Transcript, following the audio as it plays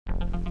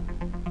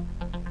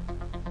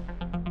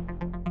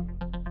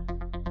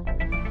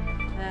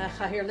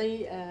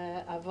Chahirli,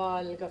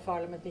 aval go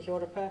Parliament na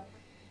Europa,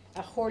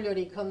 a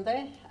chorlórí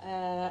conde,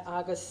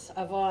 agus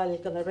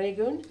aval gan a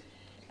réún,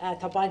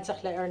 tá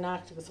baintach le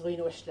ERNACT agus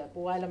roiinúisle.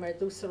 Bhile mar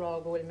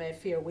dúsará gohfuil mé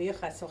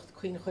fíorhuioch a socht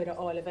cuioin chuir a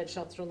ála bheith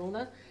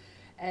seantrúna.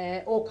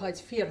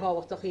 Ócáid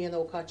fíortháhachtach íon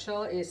ócáid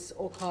seo is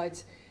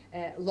ócáid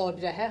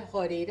lábrethe,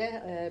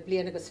 cháiríre,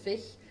 blian agus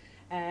fich,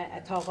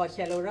 táá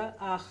cheúra,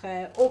 ach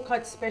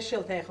ócáid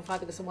speisialta go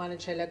fad agus amháin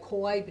se le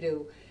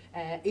cóibrú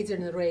idir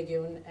na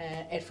régiún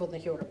fud na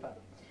Europa.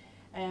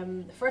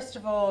 First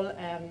of all,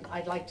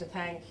 I'd like to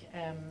thank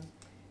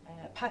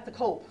Pat the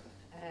Cope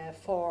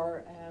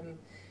for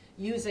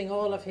using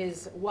all of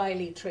his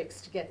wily tricks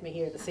to get me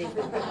here this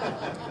evening.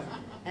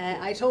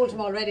 I told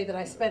him already that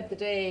I spent the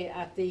day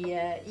at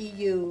the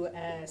EU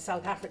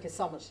South Africa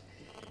Summit,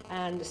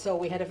 and so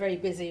we had a very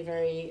busy,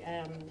 very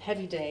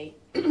heavy day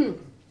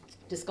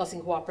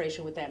discussing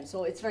cooperation with them.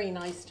 So it's very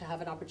nice to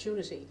have an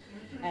opportunity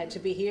to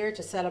be here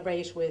to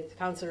celebrate with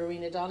Councillor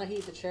Arena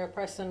Donaghy, the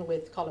chairperson,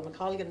 with Colin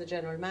McColgan, the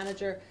general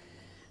manager,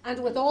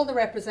 and with all the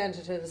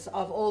representatives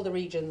of all the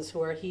regions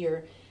who are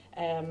here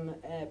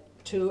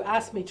to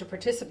ask me to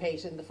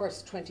participate in the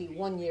first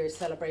 21-year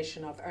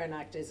celebration of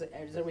ERNACT is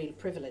a real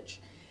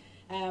privilege.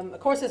 Of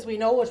course, as we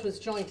know, it was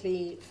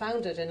jointly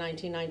founded in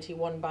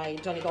 1991 by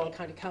Donegal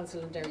County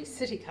Council and Derry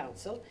City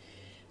Council,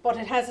 but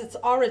it has its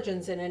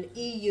origins in an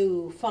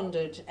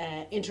EU-funded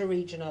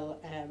interregional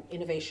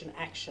innovation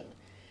action.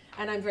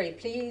 And I'm very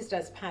pleased,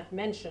 as Pat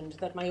mentioned,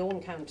 that my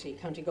own county,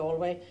 County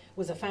Galway,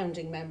 was a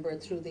founding member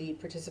through the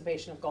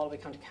participation of Galway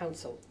County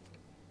Council.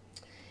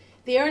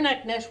 The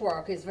ERNACT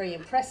network is very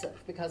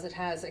impressive because it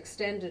has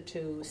extended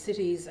to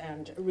cities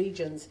and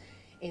regions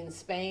in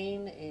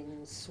Spain,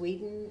 in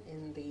Sweden,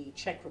 in the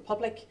Czech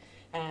Republic,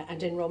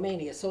 and in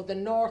Romania. So the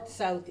north,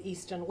 south,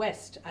 east and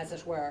west, as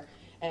it were,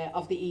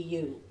 of the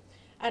EU.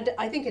 And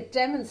I think it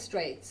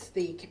demonstrates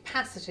the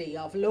capacity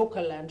of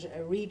local and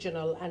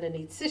regional and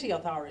indeed city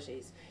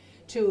authorities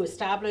to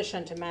establish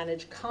and to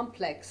manage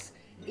complex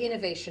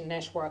innovation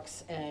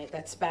networks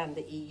that span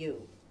the EU.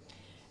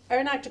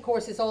 ERNACT, of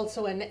course, is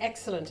also an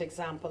excellent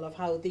example of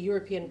how the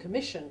European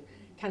Commission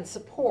can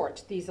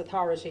support these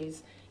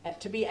authorities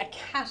to be a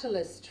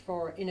catalyst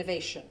for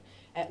innovation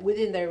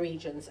within their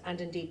regions and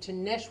indeed to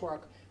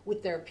network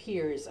with their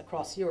peers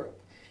across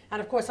Europe.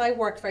 And of course, I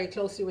worked very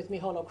closely with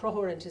Micheál Ó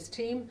Crothair and his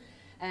team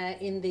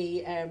in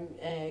the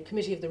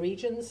Committee of the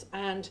Regions,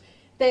 and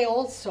they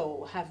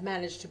also have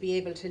managed to be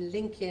able to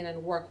link in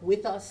and work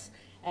with us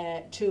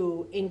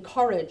to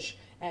encourage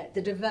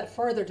the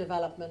further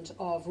development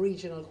of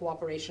regional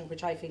cooperation,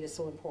 which I feel is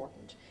so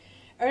important.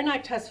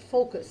 ERNACT has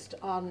focused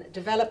on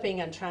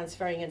developing and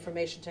transferring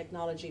information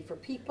technology for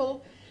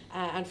people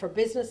and for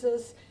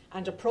businesses,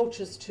 and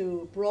approaches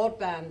to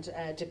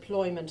broadband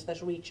deployment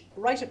that reach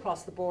right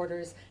across the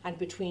borders and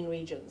between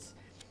regions.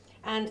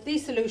 And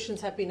these solutions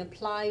have been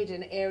applied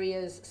in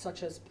areas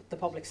such as the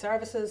public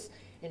services,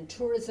 in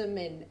tourism,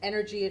 in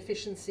energy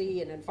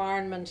efficiency, in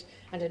environment,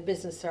 and in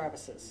business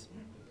services.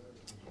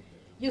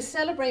 You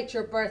celebrate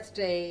your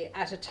birthday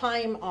at a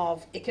time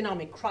of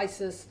economic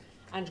crisis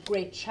and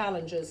great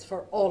challenges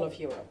for all of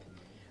Europe,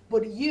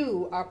 but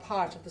you are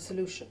part of the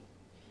solution.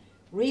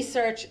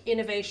 Research,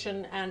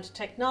 innovation, and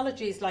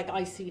technologies like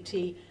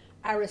ICT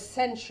are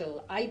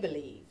essential, I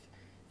believe,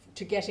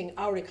 to getting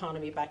our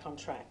economy back on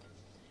track.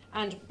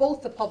 And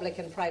both the public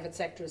and private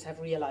sectors have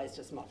realised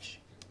as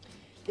much.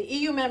 The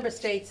EU member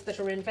states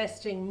that are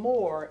investing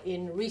more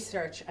in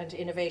research and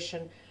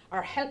innovation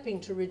are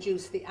helping to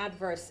reduce the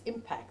adverse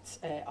impacts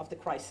of the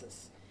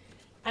crisis.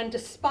 And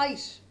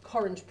despite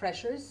current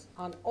pressures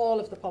on all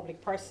of the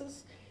public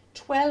purses,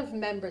 12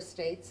 member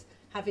states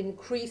have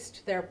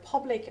increased their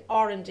public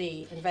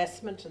R&D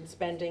investment and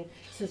spending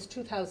since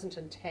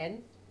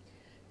 2010.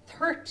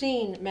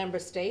 13 member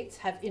states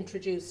have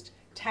introduced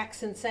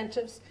tax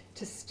incentives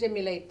to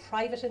stimulate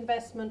private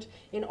investment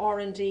in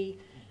R&D,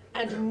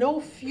 and no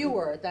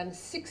fewer than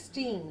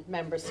 16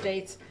 member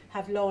states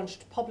have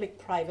launched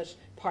public-private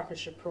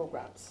partnership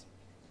programs.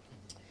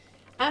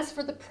 As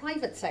for the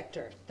private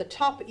sector, the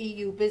top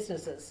EU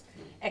businesses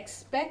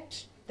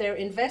expect their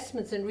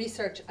investments in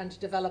research and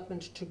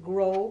development to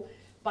grow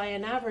by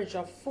an average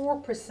of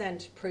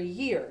 4% per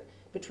year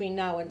between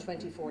now and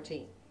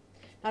 2014.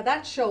 Now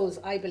that shows,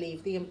 I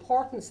believe, the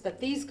importance that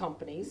these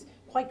companies,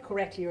 quite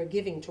correctly, are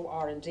giving to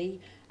R&D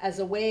as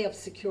a way of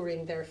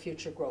securing their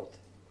future growth.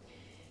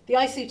 The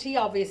ICT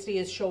obviously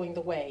is showing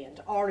the way, and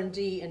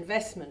R&D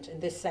investment in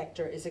this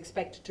sector is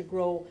expected to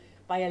grow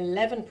by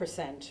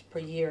 11% per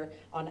year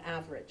on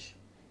average.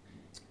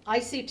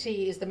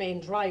 ICT is the main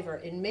driver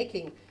in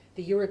making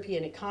the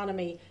European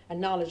economy a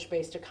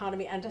knowledge-based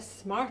economy and a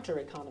smarter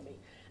economy,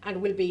 and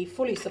will be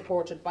fully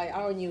supported by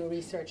our new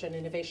research and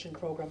innovation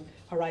programme,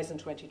 Horizon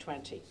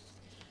 2020.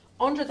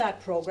 Under that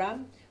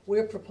programme,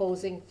 we're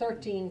proposing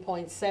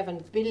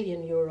 €13.7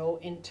 billion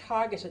in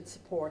targeted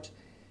support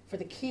for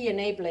the key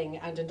enabling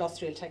and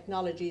industrial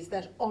technologies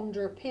that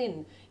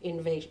underpin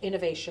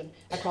innovation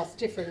across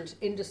different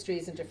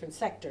industries and different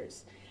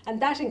sectors. And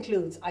that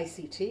includes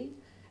ICT,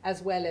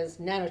 as well as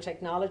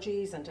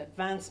nanotechnologies and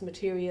advanced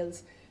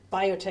materials,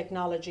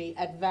 biotechnology,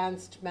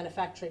 advanced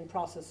manufacturing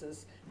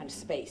processes, and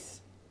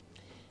space.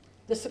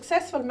 The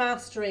successful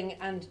mastering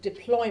and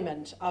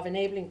deployment of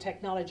enabling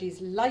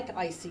technologies like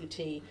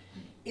ICT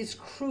is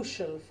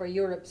crucial for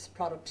Europe's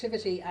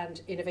productivity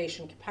and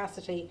innovation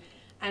capacity,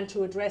 and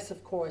to address,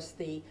 of course,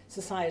 the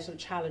societal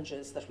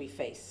challenges that we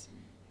face.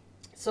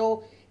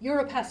 So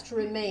Europe has to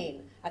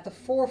remain at the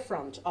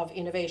forefront of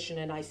innovation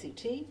in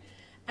ICT,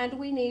 and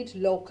we need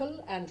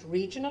local and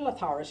regional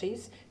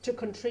authorities to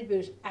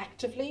contribute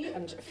actively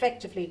and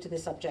effectively to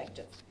this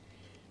objective.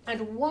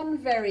 And one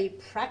very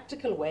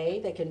practical way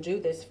they can do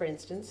this, for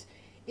instance,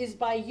 is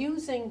by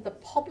using the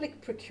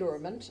public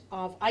procurement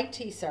of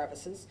IT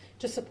services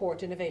to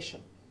support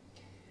innovation.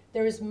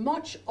 There is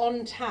much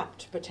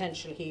untapped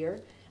potential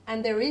here,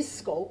 and there is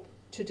scope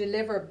to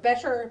deliver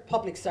better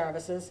public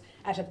services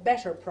at a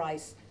better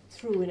price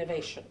through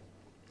innovation.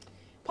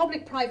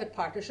 Public-private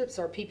partnerships,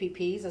 or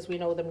PPPs as we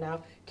know them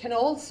now, can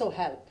also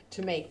help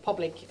to make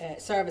public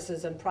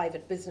services and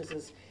private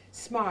businesses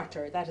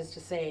smarter, that is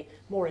to say,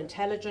 more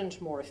intelligent,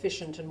 more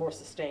efficient and more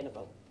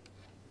sustainable.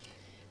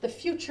 The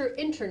Future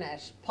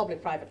Internet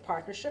Public-Private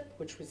Partnership,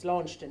 which was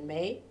launched in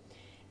May,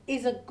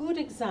 is a good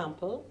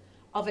example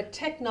of a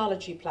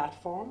technology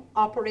platform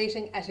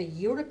operating at a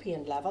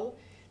European level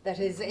that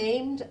is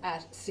aimed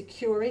at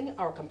securing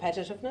our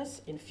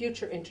competitiveness in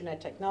future internet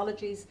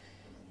technologies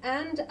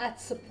and at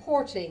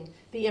supporting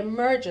the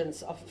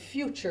emergence of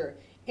future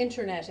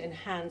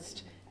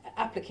internet-enhanced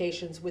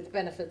applications with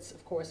benefits,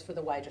 of course, for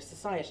the wider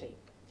society.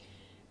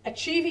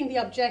 Achieving the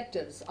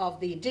objectives of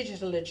the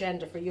digital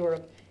agenda for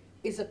Europe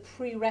is a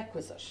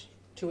prerequisite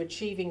to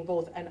achieving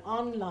both an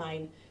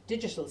online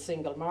digital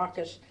single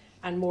market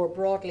and more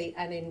broadly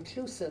an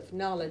inclusive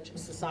knowledge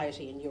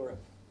society in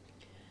Europe.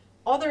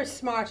 Other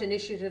smart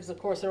initiatives, of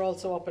course, are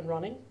also up and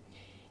running.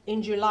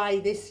 In July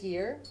this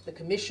year, the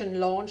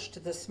Commission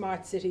launched the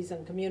Smart Cities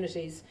and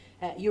Communities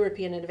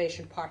European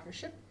Innovation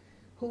Partnership,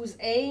 whose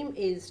aim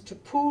is to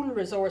pool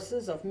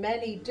resources of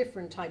many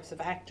different types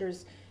of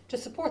actors to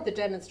support the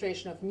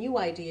demonstration of new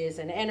ideas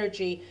in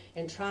energy,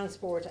 in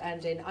transport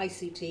and in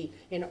ICT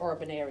in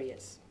urban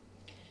areas.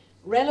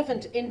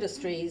 Relevant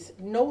industries,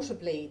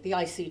 notably the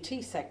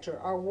ICT sector,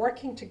 are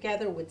working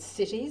together with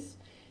cities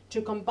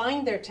to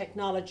combine their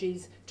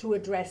technologies to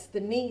address the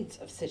needs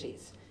of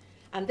cities.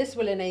 And this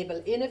will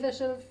enable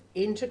innovative,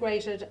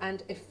 integrated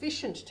and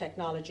efficient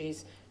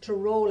technologies to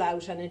roll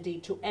out and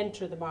indeed to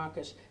enter the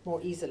market more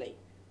easily.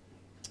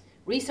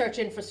 Research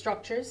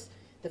infrastructures,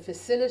 the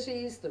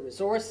facilities, the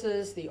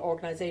resources, the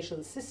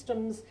organisational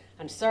systems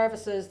and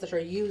services that are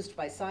used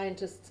by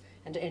scientists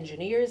and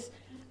engineers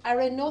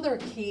are another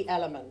key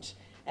element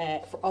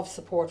of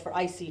support for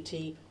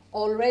ICT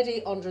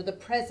already under the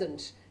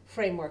present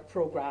framework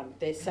programme,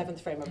 the 7th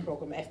framework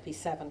programme,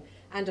 FP7,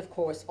 and of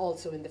course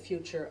also in the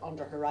future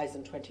under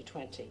Horizon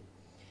 2020.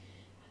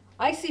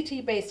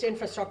 ICT-based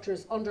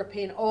infrastructures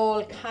underpin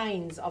all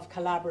kinds of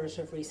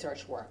collaborative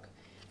research work.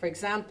 For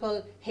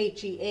example,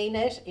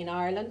 HEAnet in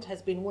Ireland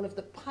has been one of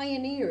the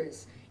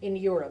pioneers in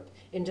Europe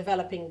in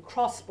developing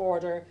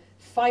cross-border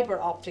fibre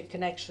optic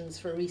connections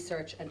for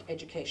research and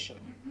education.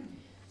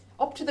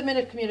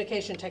 Up-to-the-minute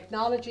communication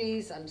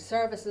technologies and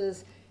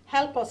services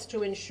help us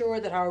to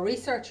ensure that our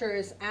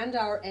researchers and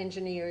our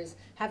engineers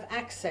have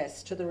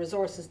access to the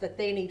resources that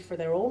they need for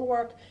their own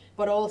work,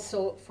 but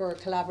also for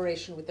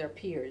collaboration with their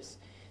peers.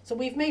 So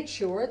we've made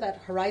sure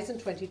that Horizon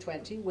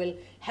 2020 will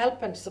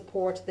help and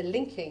support the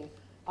linking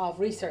of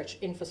research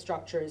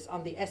infrastructures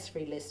on the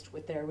ESFRI list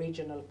with their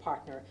regional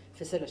partner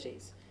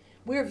facilities.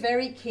 We're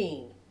very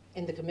keen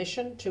in the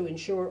Commission to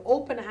ensure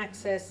open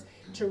access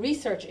to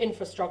research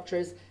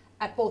infrastructures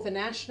at both a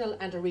national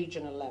and a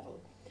regional level.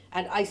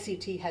 And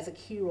ICT has a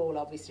key role,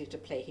 obviously, to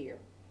play here.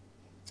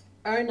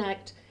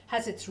 ERNACT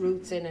has its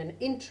roots in an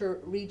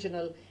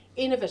inter-regional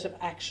innovative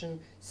action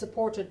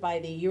supported by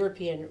the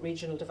European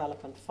Regional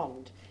Development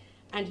Fund.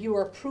 And you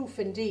are proof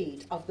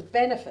indeed of the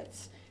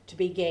benefits to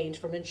be gained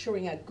from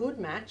ensuring a good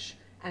match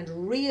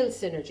and real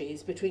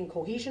synergies between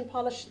cohesion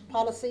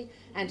policy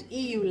and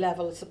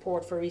EU-level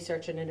support for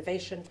research and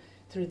innovation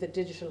through the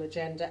digital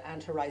agenda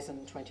and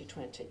Horizon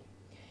 2020.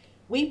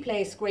 We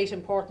place great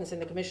importance in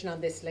the Commission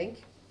on this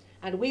link,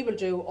 and we will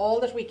do all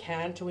that we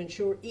can to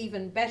ensure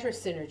even better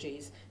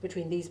synergies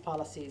between these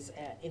policies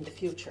in the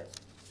future.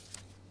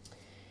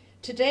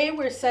 Today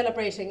we're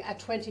celebrating a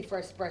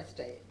 21st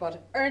birthday,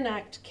 but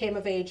ERNACT came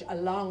of age a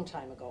long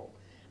time ago,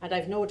 and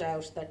I've no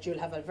doubt that you'll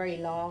have a very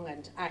long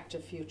and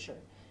active future.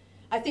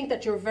 I think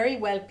that you're very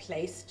well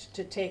placed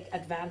to take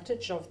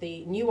advantage of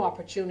the new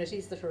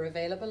opportunities that are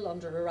available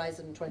under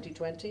Horizon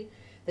 2020,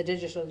 the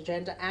digital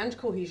agenda and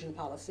cohesion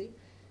policy,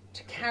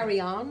 to carry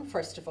on,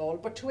 first of all,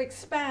 but to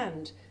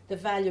expand the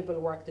valuable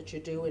work that you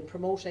do in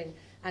promoting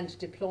and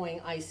deploying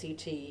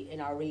ICT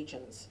in our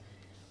regions.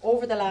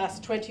 Over the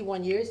last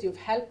 21 years, you've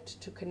helped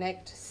to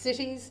connect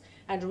cities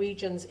and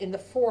regions in the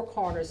 4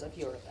 corners of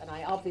Europe, and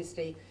I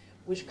obviously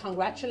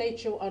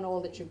congratulate you on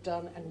all that you've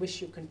done and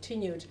wish you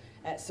continued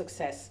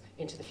success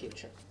into the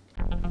future.